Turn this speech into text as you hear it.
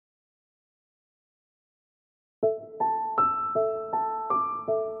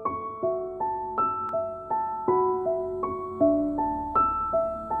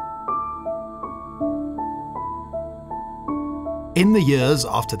In the years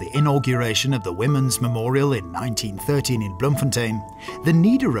after the inauguration of the Women's Memorial in 1913 in Bloemfontein, the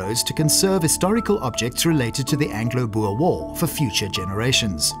need arose to conserve historical objects related to the Anglo-Boer War for future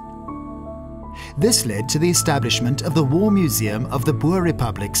generations. This led to the establishment of the War Museum of the Boer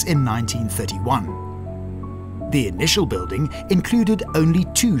Republics in 1931. The initial building included only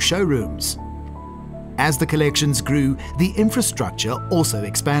 2 showrooms. As the collections grew, the infrastructure also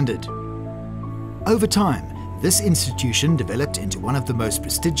expanded. Over time, this institution developed into one of the most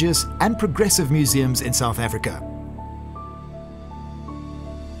prestigious and progressive museums in South Africa.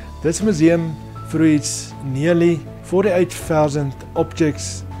 This museum fruits nearly 48,000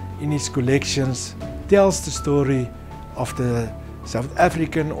 objects in its collections, tells the story of the South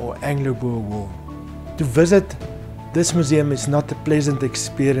African or Anglo-Boer War. To visit this museum is not a pleasant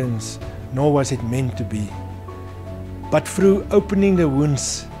experience, nor was it meant to be. But through opening the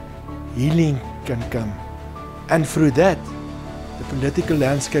wounds, healing can come. And through that, the political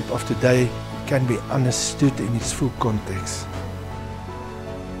landscape of today can be understood in its full context.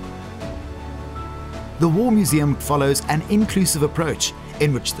 The War Museum follows an inclusive approach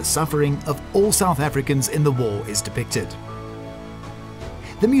in which the suffering of all South Africans in the war is depicted.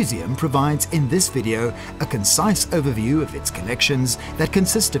 The museum provides in this video a concise overview of its collections that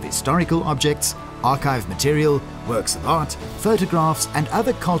consist of historical objects, archive material, works of art, photographs and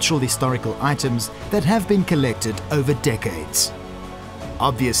other cultural historical items that have been collected over decades.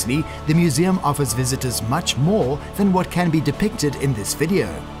 Obviously, the museum offers visitors much more than what can be depicted in this video.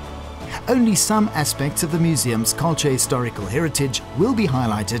 Only some aspects of the museum's culture-historical heritage will be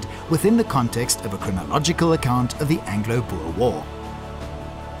highlighted within the context of a chronological account of the Anglo-Boer War.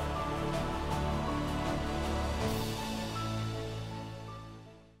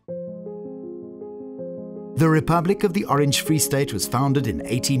 The Republic of the Orange Free State was founded in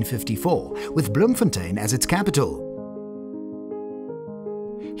 1854, with Bloemfontein as its capital.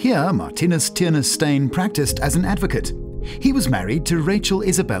 Here, Martinus Turnus Steyn practiced as an advocate. He was married to Rachel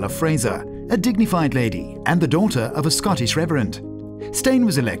Isabella Fraser, a dignified lady and the daughter of a Scottish reverend. Steyn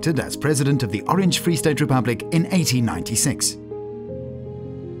was elected as President of the Orange Free State Republic in 1896.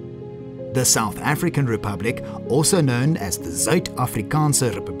 The South African Republic, also known as the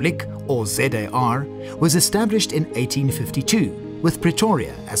Zuid-Afrikaanse Republiek or ZAR, was established in 1852 with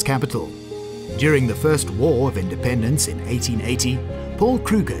Pretoria as capital. During the First War of Independence in 1880, Paul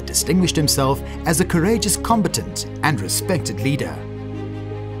Kruger distinguished himself as a courageous combatant and respected leader.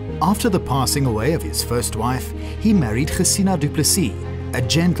 After the passing away of his first wife, he married Gesina du Plessis, a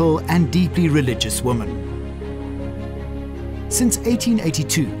gentle and deeply religious woman. Since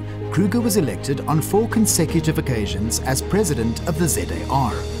 1882, Kruger was elected on 4 consecutive occasions as president of the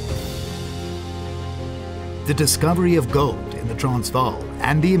ZAR. The discovery of gold in the Transvaal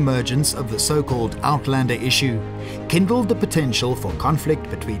and the emergence of the so-called Outlander issue kindled the potential for conflict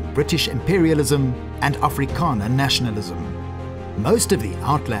between British imperialism and Afrikaner nationalism. Most of the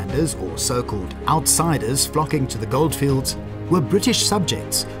Outlanders, or so-called outsiders flocking to the goldfields, were British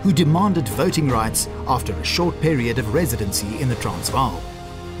subjects who demanded voting rights after a short period of residency in the Transvaal.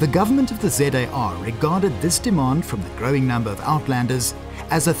 The government of the ZAR regarded this demand from the growing number of Outlanders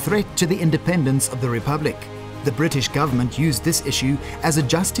as a threat to the independence of the Republic. The British government used this issue as a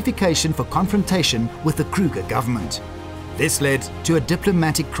justification for confrontation with the Kruger government. This led to a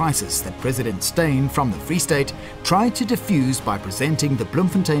diplomatic crisis that President Steyn from the Free State tried to defuse by presenting the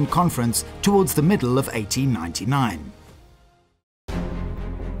Bloemfontein Conference towards the middle of 1899.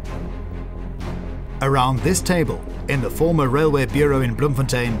 Around this table, in the former Railway Bureau in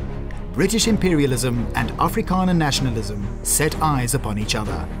Bloemfontein, British imperialism and Afrikaner nationalism set eyes upon each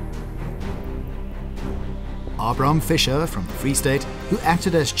other. Abraham Fisher from the Free State, who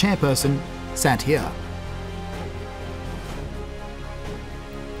acted as chairperson, sat here.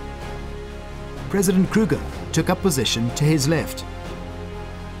 President Kruger took up position to his left.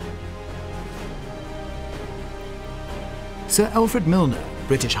 Sir Alfred Milner,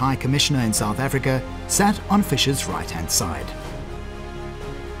 British High Commissioner in South Africa, sat on Fisher's right-hand side.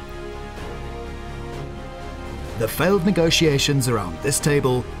 The failed negotiations around this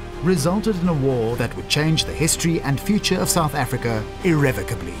table resulted in a war that would change the history and future of South Africa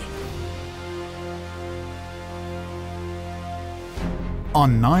irrevocably.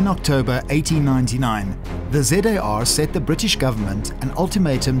 On 9 October 1899, the ZAR set the British government an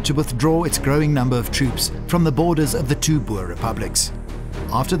ultimatum to withdraw its growing number of troops from the borders of the 2 Boer republics.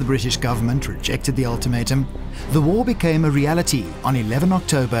 After the British government rejected the ultimatum, the war became a reality on 11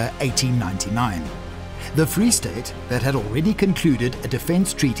 October 1899. The Free State, that had already concluded a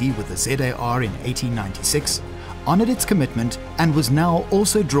defence treaty with the ZAR in 1896, honoured its commitment and was now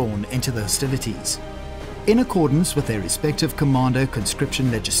also drawn into the hostilities. In accordance with their respective commando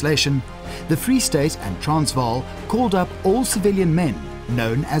conscription legislation, the Free State and Transvaal called up all civilian men,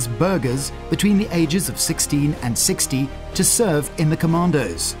 known as burghers, between the ages of 16 and 60 to serve in the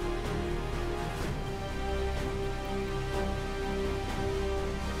commandos.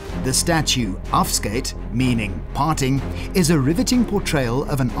 The statue, afskeid, meaning parting, is a riveting portrayal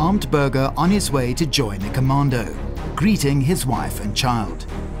of an armed burgher on his way to join a commando, greeting his wife and child.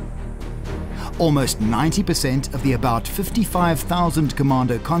 Almost 90% of the about 55,000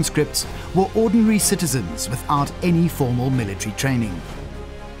 commando conscripts were ordinary citizens without any formal military training.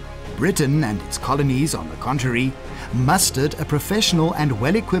 Britain and its colonies, on the contrary, mustered a professional and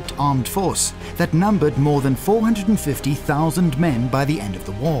well-equipped armed force that numbered more than 450,000 men by the end of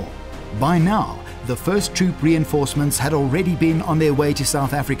the war. By now, the first troop reinforcements had already been on their way to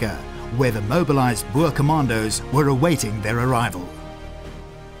South Africa, where the mobilized Boer commandos were awaiting their arrival.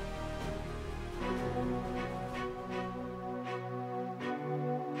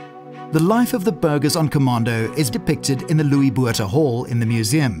 The life of the burghers on commando is depicted in the Louis Botha Hall in the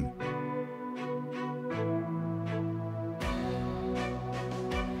museum.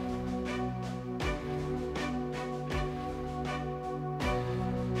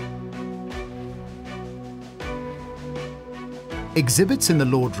 Exhibits in the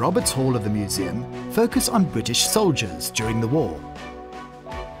Lord Roberts Hall of the museum focus on British soldiers during the war.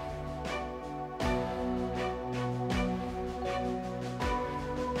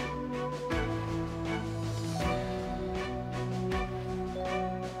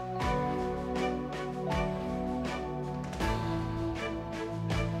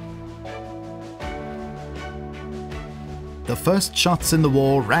 The first shots in the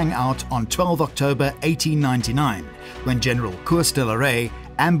war rang out on 12 October 1899, when General Koos de la Rey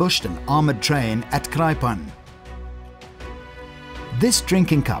ambushed an armoured train at Kraipan. This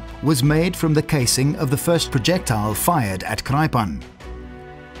drinking cup was made from the casing of the first projectile fired at Kraipan.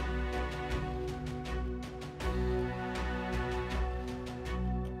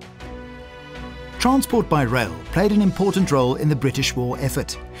 Transport by rail played an important role in the British war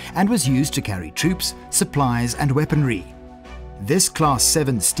effort and was used to carry troops, supplies and weaponry. This Class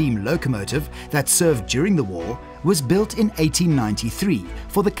 7 steam locomotive that served during the war was built in 1893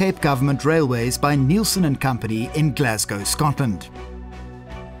 for the Cape Government Railways by Nielsen & Company in Glasgow, Scotland.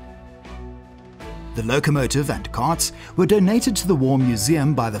 The locomotive and carts were donated to the War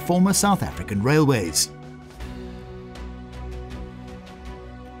Museum by the former South African Railways.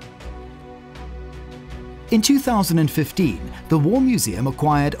 In 2015, the War Museum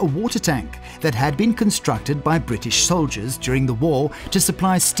acquired a water tank that had been constructed by British soldiers during the war to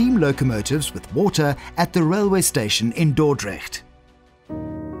supply steam locomotives with water at the railway station in Dordrecht.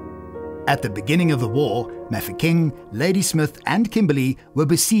 At the beginning of the war, Mafeking, Ladysmith and Kimberley were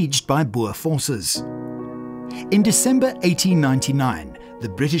besieged by Boer forces. In December 1899, the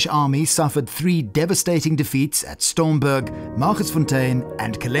British Army suffered 3 devastating defeats at Stormberg, Bloemfontein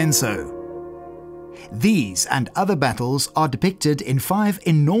and Colenso. These and other battles are depicted in 5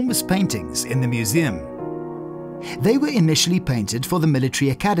 enormous paintings in the museum. They were initially painted for the military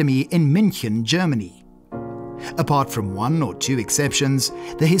academy in München, Germany. Apart from 1 or 2 exceptions,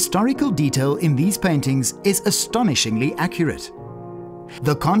 the historical detail in these paintings is astonishingly accurate.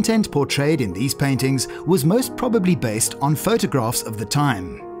 The content portrayed in these paintings was most probably based on photographs of the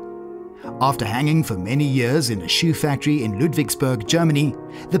time. After hanging for many years in a shoe factory in Ludwigsburg, Germany,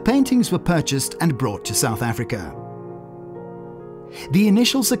 the paintings were purchased and brought to South Africa. The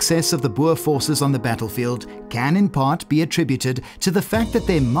initial success of the Boer forces on the battlefield can in part be attributed to the fact that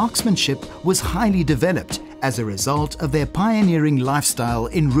their marksmanship was highly developed as a result of their pioneering lifestyle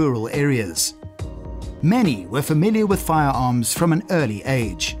in rural areas. Many were familiar with firearms from an early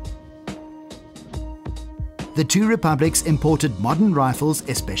age. The 2 republics imported modern rifles,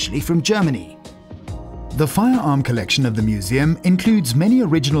 especially from Germany. The firearm collection of the museum includes many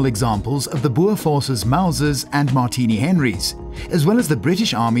original examples of the Boer forces' Mausers and Martini Henrys, as well as the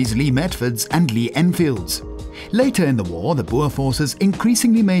British Army's Lee Metfords and Lee Enfields. Later in the war, the Boer forces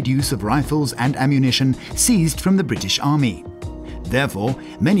increasingly made use of rifles and ammunition seized from the British Army. Therefore,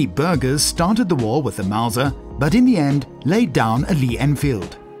 many burghers started the war with the Mauser, but in the end laid down a Lee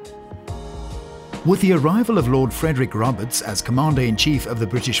Enfield. With the arrival of Lord Frederick Roberts as Commander-in-Chief of the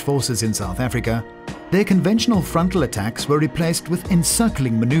British forces in South Africa, their conventional frontal attacks were replaced with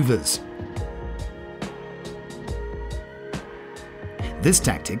encircling manoeuvres. This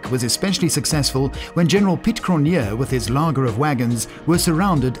tactic was especially successful when General Piet Cronje with his lager of wagons were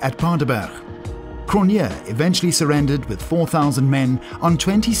surrounded at Paardeberg. Cronje eventually surrendered with 4,000 men on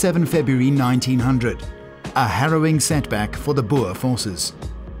 27 February 1900, a harrowing setback for the Boer forces.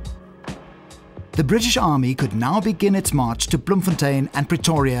 the British Army could now begin its march to Bloemfontein and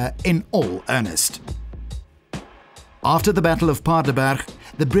Pretoria in all earnest. After the Battle of Paardeberg,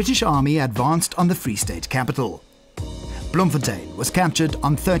 the British Army advanced on the Free State capital. Bloemfontein was captured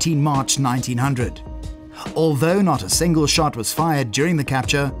on 13 March 1900. Although not a single shot was fired during the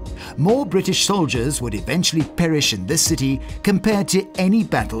capture, more British soldiers would eventually perish in this city compared to any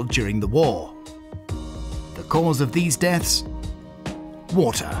battle during the war. The cause of these deaths?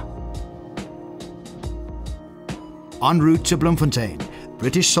 Water. En route to Bloemfontein,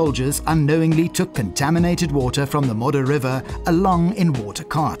 British soldiers unknowingly took contaminated water from the Modder River along in water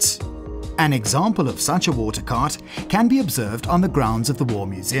carts. An example of such a water cart can be observed on the grounds of the War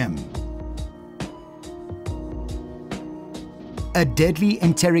Museum. A deadly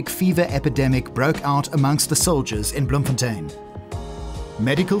enteric fever epidemic broke out amongst the soldiers in Bloemfontein.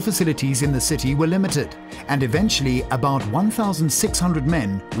 Medical facilities in the city were limited, and eventually about 1,600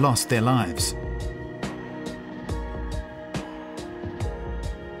 men lost their lives.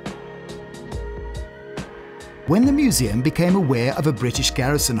 When the museum became aware of a British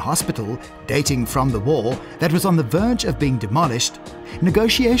garrison hospital dating from the war that was on the verge of being demolished,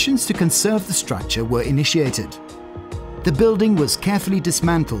 negotiations to conserve the structure were initiated. The building was carefully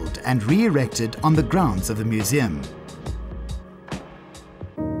dismantled and re-erected on the grounds of the museum.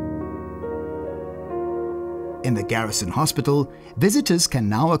 In the garrison hospital, visitors can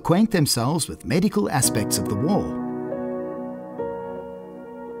now acquaint themselves with medical aspects of the war.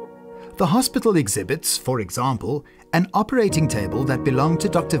 The hospital exhibits, for example, an operating table that belonged to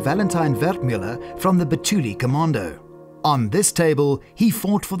Dr. Valentine Wertmüller from the Bethune Commando. On this table, he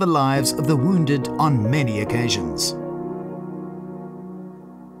fought for the lives of the wounded on many occasions.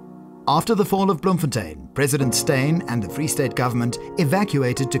 After the fall of Bloemfontein, President Steyn and the Free State government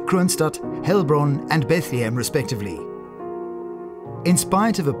evacuated to Kroonstad, Heilbron and Bethlehem respectively. In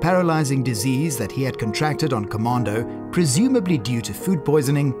spite of a paralyzing disease that he had contracted on commando, presumably due to food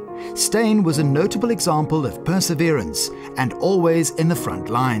poisoning, Steyn was a notable example of perseverance and always in the front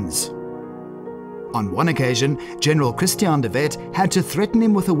lines. On one occasion, General Christian de Wet had to threaten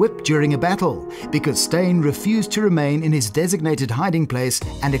him with a whip during a battle because Steyn refused to remain in his designated hiding place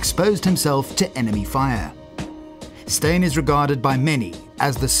and exposed himself to enemy fire. Steyn is regarded by many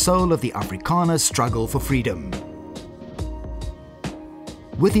as the soul of the Afrikaner struggle for freedom.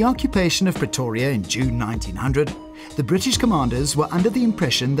 With the occupation of Pretoria in June 1900, the British commanders were under the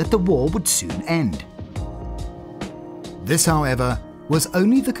impression that the war would soon end. This, however, was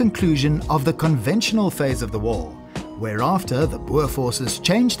only the conclusion of the conventional phase of the war, whereafter the Boer forces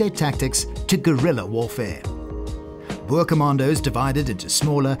changed their tactics to guerrilla warfare. Boer commandos divided into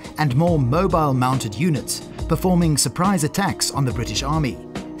smaller and more mobile mounted units, performing surprise attacks on the British Army,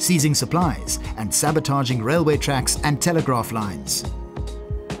 seizing supplies and sabotaging railway tracks and telegraph lines.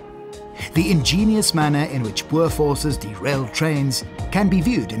 The ingenious manner in which Boer forces derailed trains can be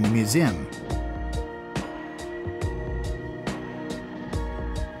viewed in the museum.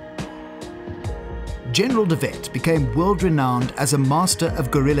 General de Wet became world-renowned as a master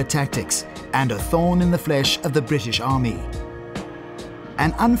of guerrilla tactics and a thorn in the flesh of the British Army.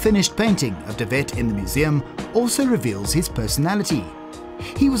 An unfinished painting of de Wet in the museum also reveals his personality.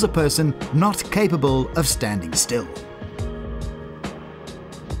 He was a person not capable of standing still.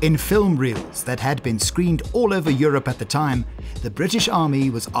 In film reels that had been screened all over Europe at the time, the British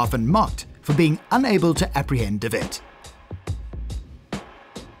Army was often mocked for being unable to apprehend de Wet.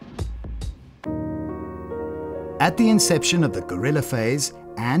 At the inception of the guerrilla phase,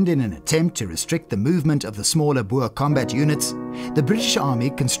 and in an attempt to restrict the movement of the smaller Boer combat units, the British Army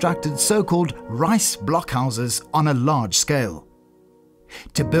constructed so-called rice blockhouses on a large scale.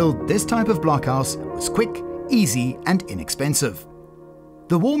 To build this type of blockhouse was quick, easy and inexpensive.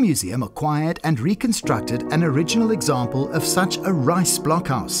 The War Museum acquired and reconstructed an original example of such a rice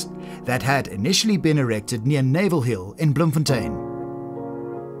blockhouse that had initially been erected near Naval Hill in Bloemfontein.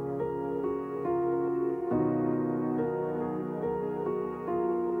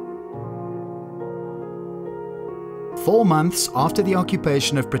 Four months after the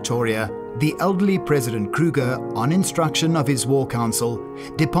occupation of Pretoria, the elderly President Kruger, on instruction of his War Council,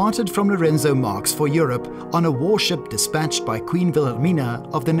 departed from Lorenzo Marx for Europe on a warship dispatched by Queen Wilhelmina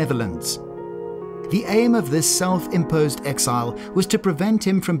of the Netherlands. The aim of this self-imposed exile was to prevent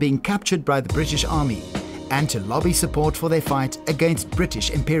him from being captured by the British Army and to lobby support for their fight against British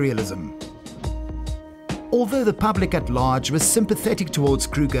imperialism. Although the public at large was sympathetic towards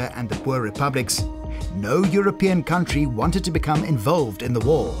Kruger and the Boer republics, no European country wanted to become involved in the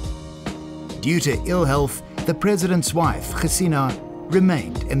war. Due to ill health, the president's wife, Gesina,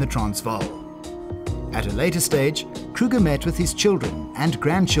 remained in the Transvaal. At a later stage, Kruger met with his children and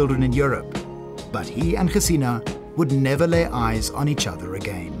grandchildren in Europe. but he and Gesina would never lay eyes on each other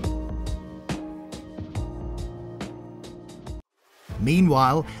again.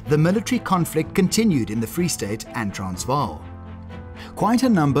 Meanwhile, the military conflict continued in the Free State and Transvaal. Quite a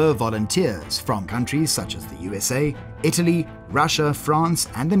number of volunteers from countries such as the USA, Italy, Russia, France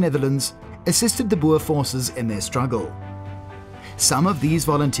and the Netherlands assisted the Boer forces in their struggle. Some of these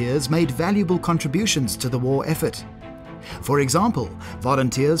volunteers made valuable contributions to the war effort. For example,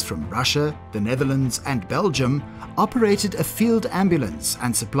 volunteers from Russia, the Netherlands and Belgium operated a field ambulance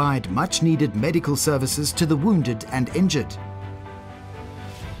and supplied much-needed medical services to the wounded and injured.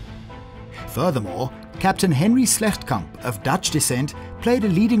 Furthermore, Captain Henry Slechtkamp of Dutch descent played a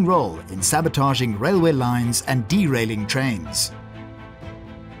leading role in sabotaging railway lines and derailing trains.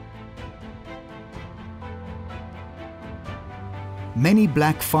 Many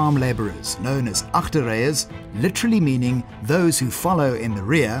black farm labourers, known as agterryers, literally meaning those who follow in the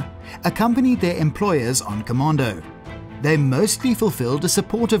rear, accompanied their employers on commando. They mostly fulfilled a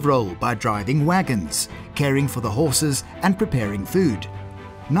supportive role by driving wagons, caring for the horses and preparing food.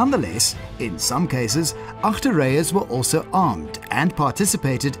 Nonetheless, in some cases, agterryers were also armed and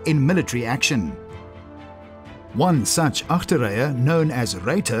participated in military action. One such agterryer, known as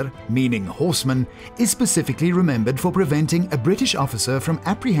ruiter, meaning horseman, is specifically remembered for preventing a British officer from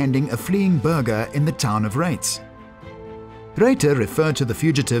apprehending a fleeing burgher in the town of Reitz. Ruiter referred to the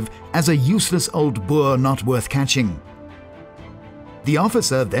fugitive as a useless old Boer not worth catching. The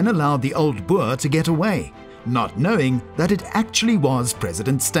officer then allowed the old Boer to get away, not knowing that it actually was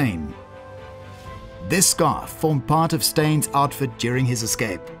President Steyn. This scarf formed part of Steyn's outfit during his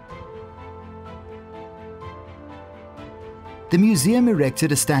escape. The museum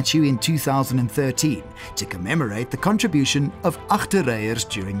erected a statue in 2013 to commemorate the contribution of agterryers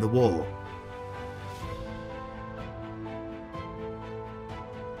during the war.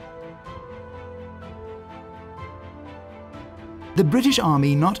 The British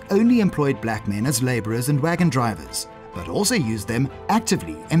Army not only employed black men as labourers and wagon drivers, but also used them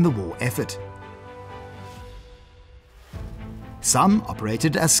actively in the war effort. Some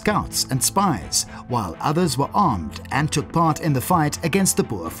operated as scouts and spies, while others were armed and took part in the fight against the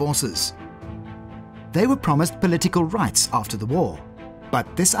Boer forces. They were promised political rights after the war,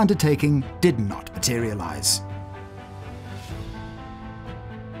 but this undertaking did not materialize.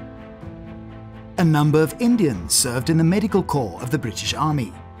 A number of Indians served in the medical corps of the British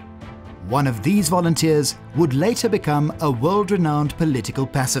Army. One of these volunteers would later become a world-renowned political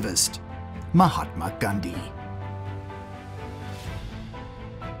pacifist, Mahatma Gandhi.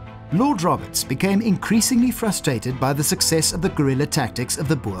 Lord Roberts became increasingly frustrated by the success of the guerrilla tactics of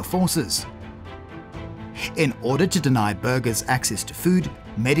the Boer forces. In order to deny burghers access to food,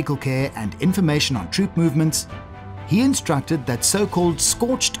 medical care and information on troop movements, he instructed that so-called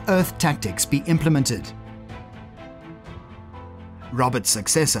scorched earth tactics be implemented. Roberts'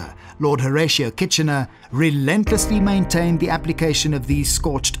 successor, Lord Horatio Kitchener, relentlessly maintained the application of these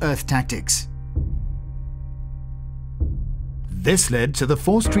scorched earth tactics. This led to the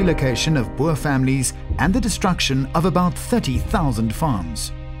forced relocation of Boer families and the destruction of about 30,000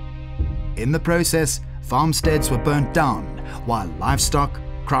 farms. In the process, farmsteads were burnt down, while livestock,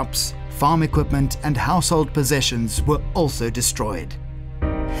 crops, farm equipment and household possessions were also destroyed.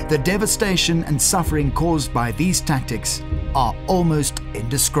 The devastation and suffering caused by these tactics are almost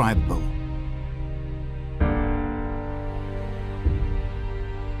indescribable.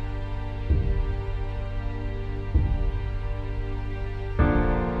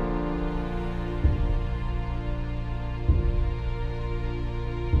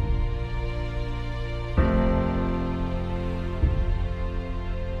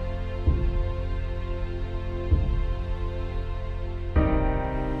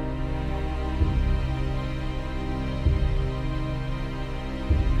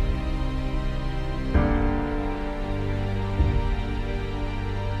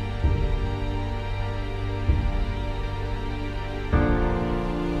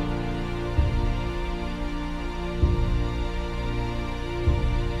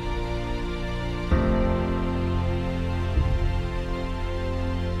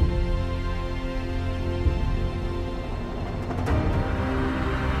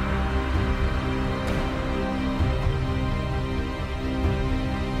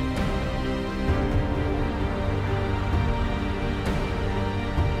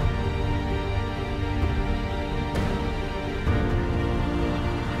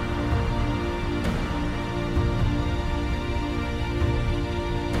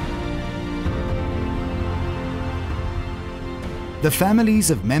 The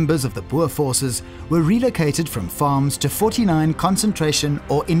families of members of the Boer forces were relocated from farms to 49 concentration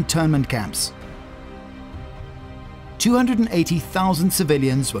or internment camps. 280,000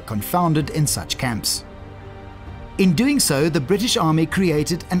 civilians were confounded in such camps. In doing so, the British Army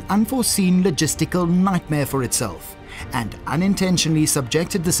created an unforeseen logistical nightmare for itself and unintentionally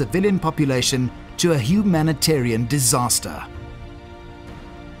subjected the civilian population to a humanitarian disaster.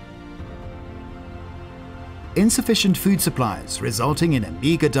 Insufficient food supplies resulting in a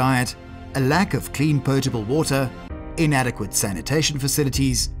meager diet, a lack of clean potable water, inadequate sanitation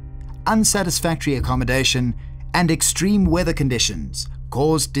facilities, unsatisfactory accommodation, and extreme weather conditions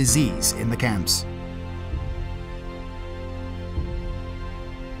caused disease in the camps.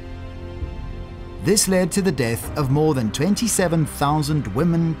 This led to the death of more than 27,000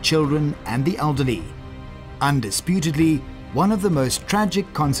 women, children, and the elderly. Undisputedly, one of the most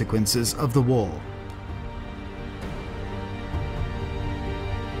tragic consequences of the war.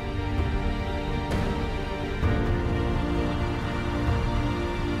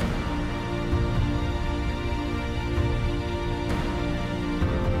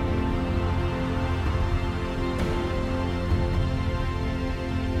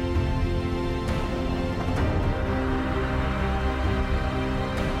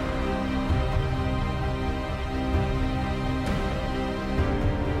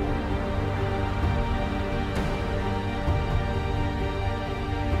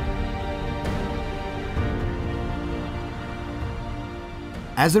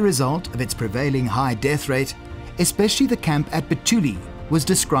 As a result of its prevailing high death rate, especially the camp at Betuli was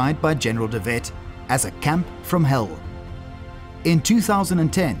described by General de Wet as a camp from hell. In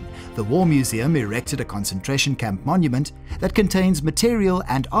 2010, the War Museum erected a concentration camp monument that contains material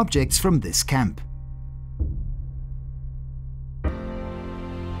and objects from this camp.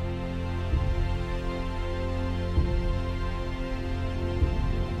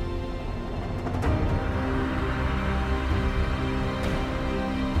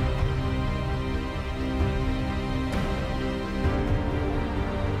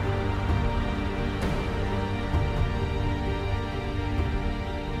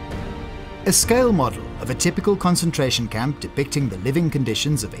 A scale model of a typical concentration camp depicting the living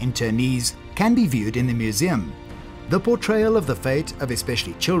conditions of internees can be viewed in the museum. The portrayal of the fate of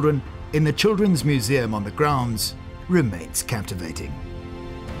especially children in the Children's Museum on the grounds remains captivating.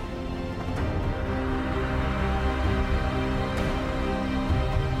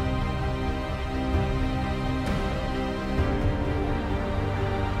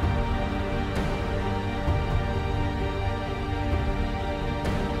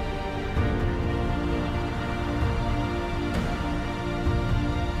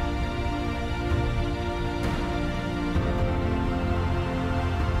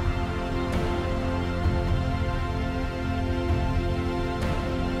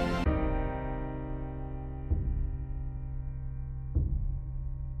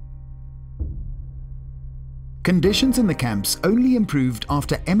 Conditions in the camps only improved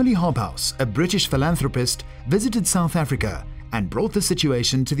after Emily Hobhouse, a British philanthropist, visited South Africa and brought the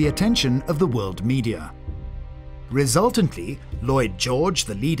situation to the attention of the world media. Resultantly, Lloyd George,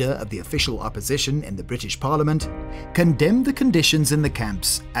 the leader of the official opposition in the British Parliament, condemned the conditions in the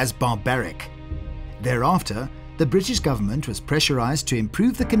camps as barbaric. Thereafter, the British government was pressurized to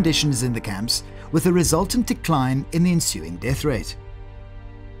improve the conditions in the camps, with a resultant decline in the ensuing death rate.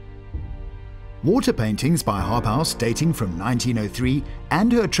 Water paintings by Hobhouse dating from 1903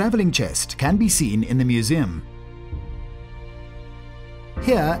 and her travelling chest can be seen in the museum.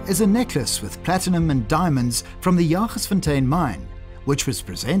 Here is a necklace with platinum and diamonds from the Jagersfontein mine, which was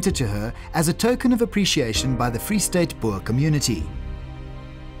presented to her as a token of appreciation by the Free State Boer community.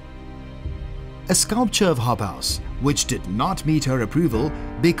 A sculpture of Hobhouse, which did not meet her approval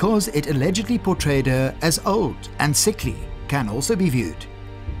because it allegedly portrayed her as old and sickly, can also be viewed.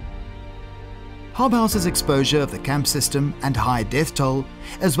 Hobhouse's exposure of the camp system and high death toll,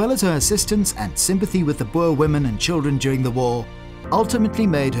 as well as her assistance and sympathy with the Boer women and children during the war, ultimately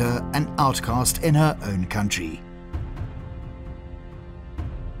made her an outcast in her own country.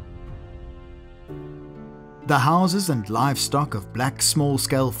 The houses and livestock of black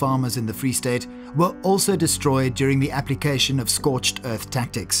small-scale farmers in the Free State were also destroyed during the application of scorched earth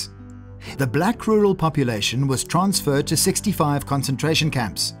tactics. The black rural population was transferred to 65 concentration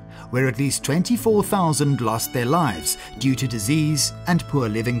camps, where at least 24,000 lost their lives due to disease and poor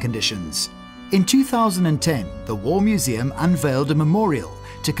living conditions. In 2010, the War Museum unveiled a memorial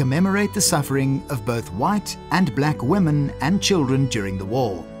to commemorate the suffering of both white and black women and children during the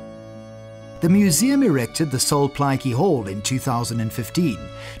war. The museum erected the Sol Plaatjie Hall in 2015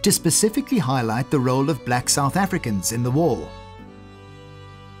 to specifically highlight the role of black South Africans in the war.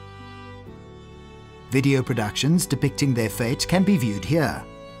 Video productions depicting their fate can be viewed here.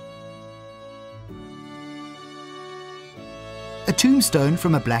 A tombstone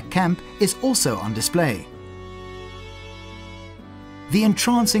from a black camp is also on display. The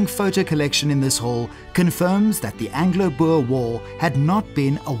entrancing photo collection in this hall confirms that the Anglo-Boer War had not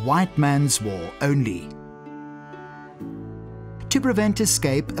been a white man's war only. To prevent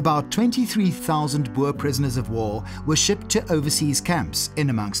escape, about 23,000 Boer prisoners of war were shipped to overseas camps in,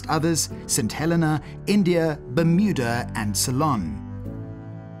 amongst others, St. Helena, India, Bermuda and Ceylon.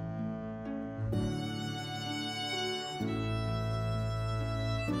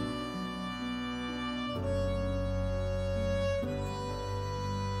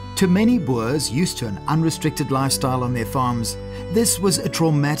 To many Boers used to an unrestricted lifestyle on their farms, this was a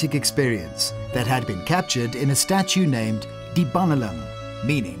traumatic experience that had been captured in a statue named Die Banneling,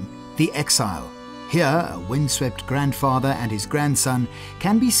 meaning the exile. Here, a windswept grandfather and his grandson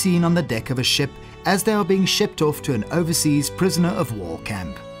can be seen on the deck of a ship as they are being shipped off to an overseas prisoner of war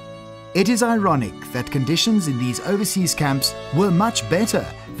camp. It is ironic that conditions in these overseas camps were much better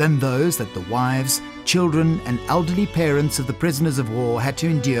than those that the wives, children and elderly parents of the prisoners of war had to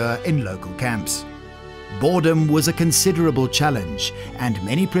endure in local camps. Boredom was a considerable challenge, and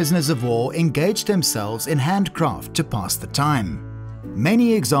many prisoners of war engaged themselves in handcraft to pass the time.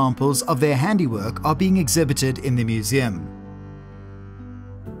 Many examples of their handiwork are being exhibited in the museum.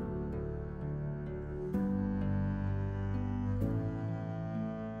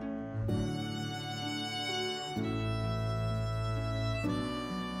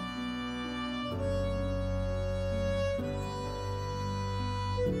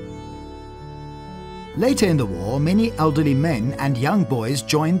 Later in the war, many elderly men and young boys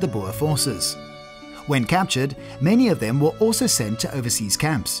joined the Boer forces. When captured, many of them were also sent to overseas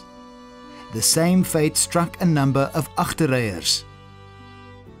camps. The same fate struck a number of achterrijers.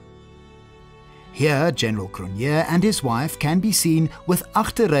 Here, General Cronje and his wife can be seen with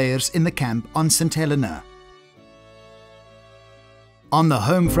achterrijers in the camp on St. Helena. On the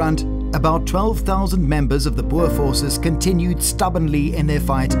home front, about 12,000 members of the Boer forces continued stubbornly in their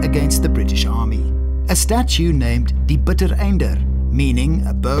fight against the British Army. A statue named Die Bitter Einder, meaning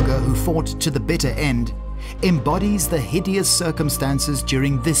a burgher who fought to the bitter end, embodies the hideous circumstances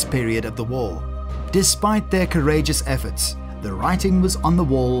during this period of the war. Despite their courageous efforts, the writing was on the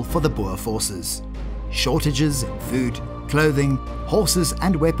wall for the Boer forces. Shortages in food, clothing, horses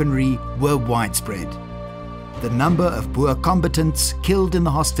and weaponry were widespread. The number of Boer combatants killed in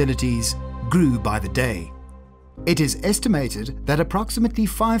the hostilities grew by the day. It is estimated that approximately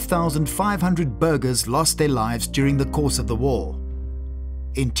 5,500 burghers lost their lives during the course of the war.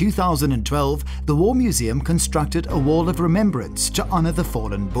 In 2012, the War Museum constructed a wall of remembrance to honor the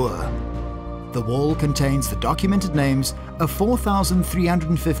fallen Boer. The wall contains the documented names of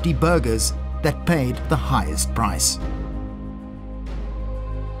 4,350 burghers that paid the highest price.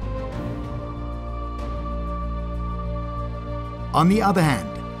 On the other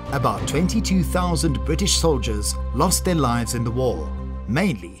hand, about 22,000 British soldiers lost their lives in the war,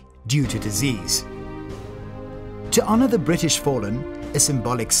 mainly due to disease. To honor the British fallen, a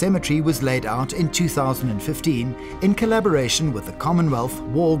symbolic cemetery was laid out in 2015 in collaboration with the Commonwealth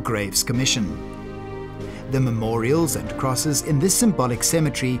War Graves Commission. The memorials and crosses in this symbolic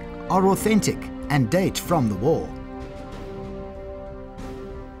cemetery are authentic and date from the war.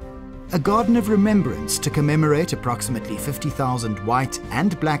 A garden of remembrance to commemorate approximately 50,000 white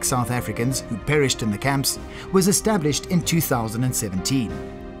and black South Africans who perished in the camps was established in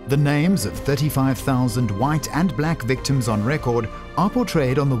 2017. The names of 35,000 white and black victims on record are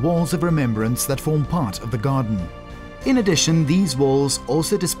portrayed on the walls of remembrance that form part of the garden. In addition, these walls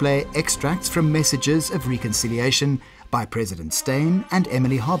also display extracts from messages of reconciliation by President Steyn and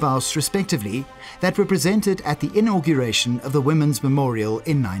Emily Hobhouse, respectively, that were presented at the inauguration of the Women's Memorial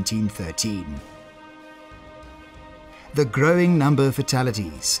in 1913. The growing number of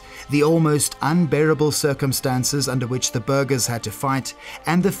fatalities, the almost unbearable circumstances under which the burghers had to fight,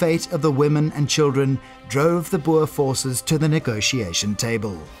 and the fate of the women and children drove the Boer forces to the negotiation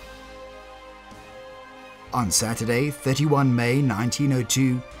table. On Saturday, 31 May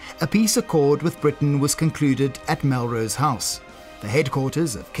 1902, a peace accord with Britain was concluded at Melrose House, the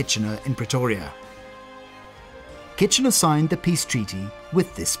headquarters of Kitchener in Pretoria. Kitchener signed the peace treaty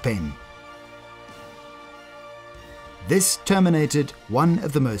with this pen. This terminated one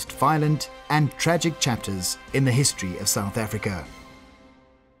of the most violent and tragic chapters in the history of South Africa.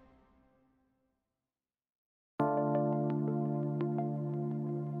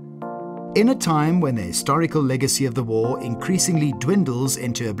 In a time when the historical legacy of the war increasingly dwindles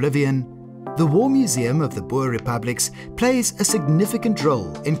into oblivion, the War Museum of the Boer Republics plays a significant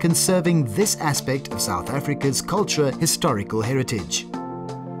role in conserving this aspect of South Africa's culture historical heritage.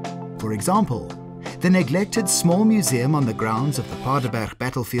 For example, The neglected small museum on the grounds of the Paardeberg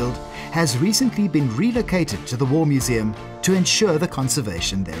battlefield has recently been relocated to the War Museum to ensure the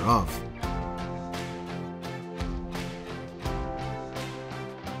conservation thereof.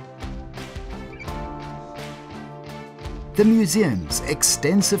 The museum's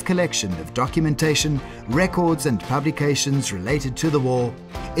extensive collection of documentation, records and publications related to the war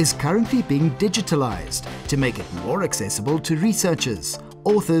is currently being digitalized to make it more accessible to researchers,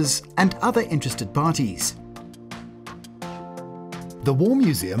 authors and other interested parties. The War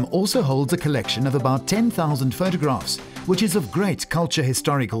Museum also holds a collection of about 10,000 photographs, which is of great culture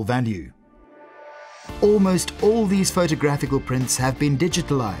historical value. Almost all these photographical prints have been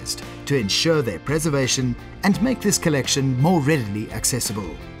digitalized to ensure their preservation and make this collection more readily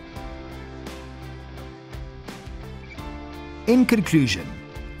accessible. In conclusion,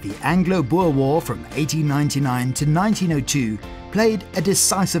 the Anglo-Boer War from 1899 to 1902 played a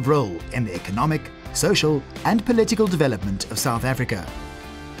decisive role in the economic, social and political development of South Africa.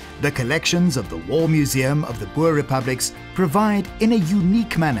 The collections of the War Museum of the Boer Republics provide in a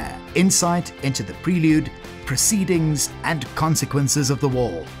unique manner insight into the prelude, proceedings and consequences of the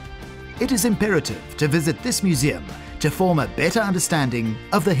war. It is imperative to visit this museum to form a better understanding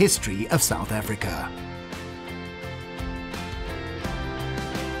of the history of South Africa.